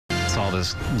Saw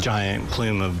this giant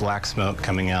plume of black smoke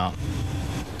coming out.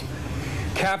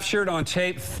 Captured on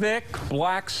tape, thick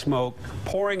black smoke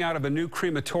pouring out of a new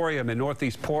crematorium in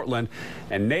northeast Portland,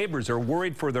 and neighbors are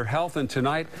worried for their health. And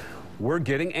tonight, we're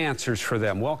getting answers for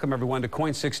them. Welcome, everyone, to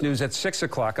KOIN 6 News at 6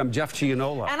 o'clock. I'm Jeff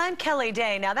Gianola. And I'm Kelly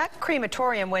Day. Now, that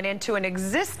crematorium went into an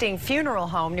existing funeral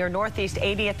home near Northeast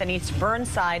 80th and East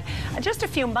Burnside just a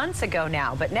few months ago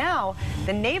now. But now,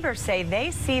 the neighbors say they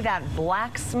see that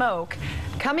black smoke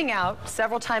coming out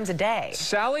several times a day.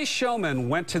 Sally Showman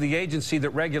went to the agency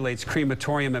that regulates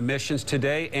crematorium emissions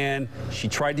today, and she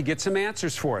tried to get some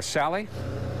answers for us. Sally?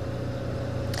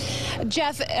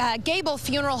 Jeff, Gable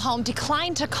Funeral Home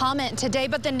declined to comment today,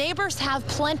 but the neighbors have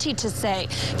plenty to say.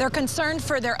 They're concerned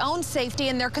for their own safety,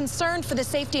 and they're concerned for the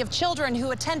safety of children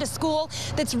who attend a school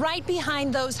that's right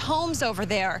behind those homes over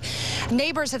there.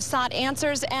 Neighbors have sought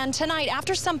answers, and tonight,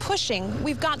 after some pushing,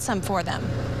 we've got some for them.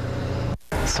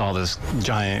 Saw this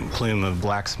giant plume of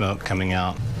black smoke coming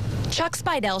out. Chuck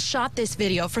Spidell shot this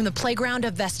video from the playground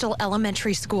of Vestal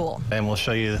Elementary School. And we'll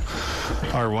show you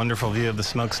our wonderful view of the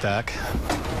smokestack.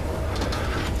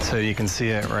 So you can see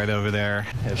it right over there.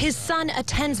 His son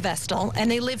attends Vestal,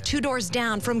 and they live 2 doors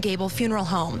down from Gable Funeral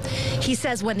Home. He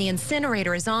says when the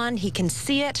incinerator is on, he can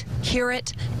see it, hear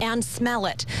it, and smell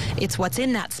it. It's what's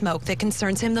in that smoke that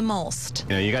concerns him the most.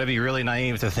 You know, you got to be really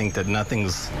naive to think that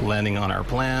nothing's landing on our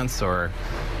plants or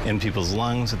in people's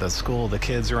lungs at the school, the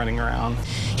kids running around.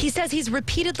 He says he's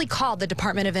repeatedly called the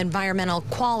Department of Environmental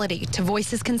Quality to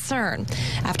voice his concern.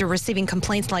 After receiving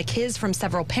complaints like his from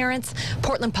several parents,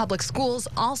 Portland Public Schools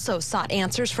also sought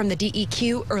answers from the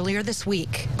DEQ earlier this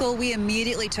week. We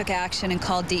immediately took action and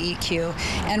called DEQ,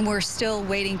 and we're still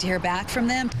waiting to hear back from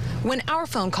them. When our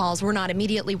phone calls were not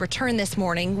immediately returned this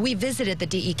morning, we visited the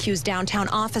DEQ's downtown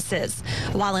offices.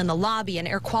 While in the lobby, an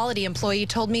air quality employee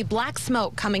told me black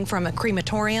smoke coming from a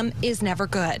crematorium is never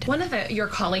good. One of your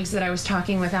colleagues that I was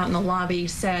talking with out in the lobby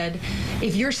said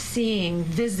if you're seeing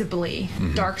visibly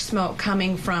dark smoke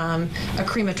coming from a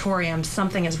crematorium,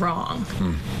 something is wrong.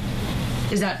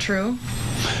 Is that true?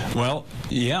 Well,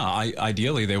 yeah,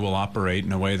 ideally they will operate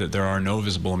in a way that there are no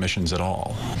visible emissions at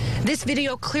all. This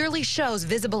video clearly shows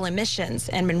visible emissions,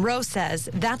 and Monroe says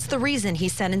that's the reason he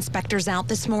sent inspectors out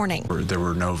this morning. There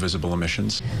were no visible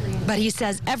emissions. But he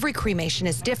says every cremation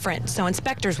is different, so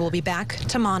inspectors will be back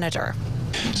to monitor.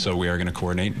 So we are going to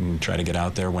coordinate and try to get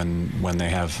out there when they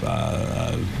have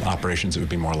operations that would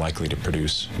be more likely to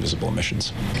produce visible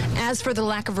emissions. As for the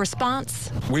lack of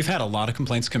response, we've had a lot of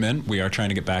complaints come in. We are trying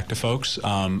to get back to folks.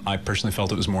 I personally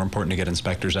felt it was more important to get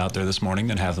inspectors out there this morning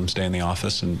than have them stay in the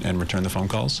office and return the phone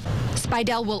calls.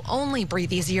 Spidell will only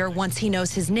breathe easier once he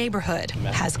knows his neighborhood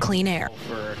has clean air.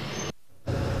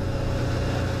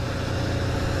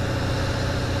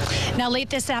 Now, late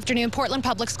this afternoon, Portland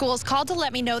Public Schools called to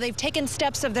let me know they've taken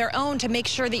steps of their own to make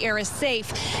sure the air is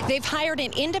safe. They've hired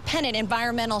an independent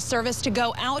environmental service to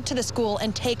go out to the school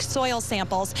and take soil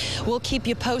samples. We'll keep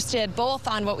you posted both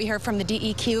on what we heard from the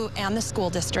DEQ and the school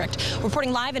district.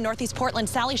 Reporting live in Northeast Portland,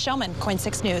 Sally Showman, KOIN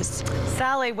 6 News.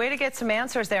 Sally, way to get some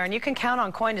answers there, and you can count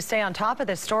on KOIN to stay on top of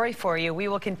this story for you. We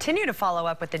will continue to follow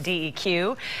up with the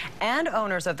DEQ and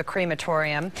owners of the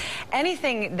crematorium.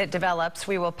 Anything that develops,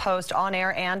 we will post on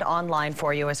air and online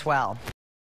for you as well.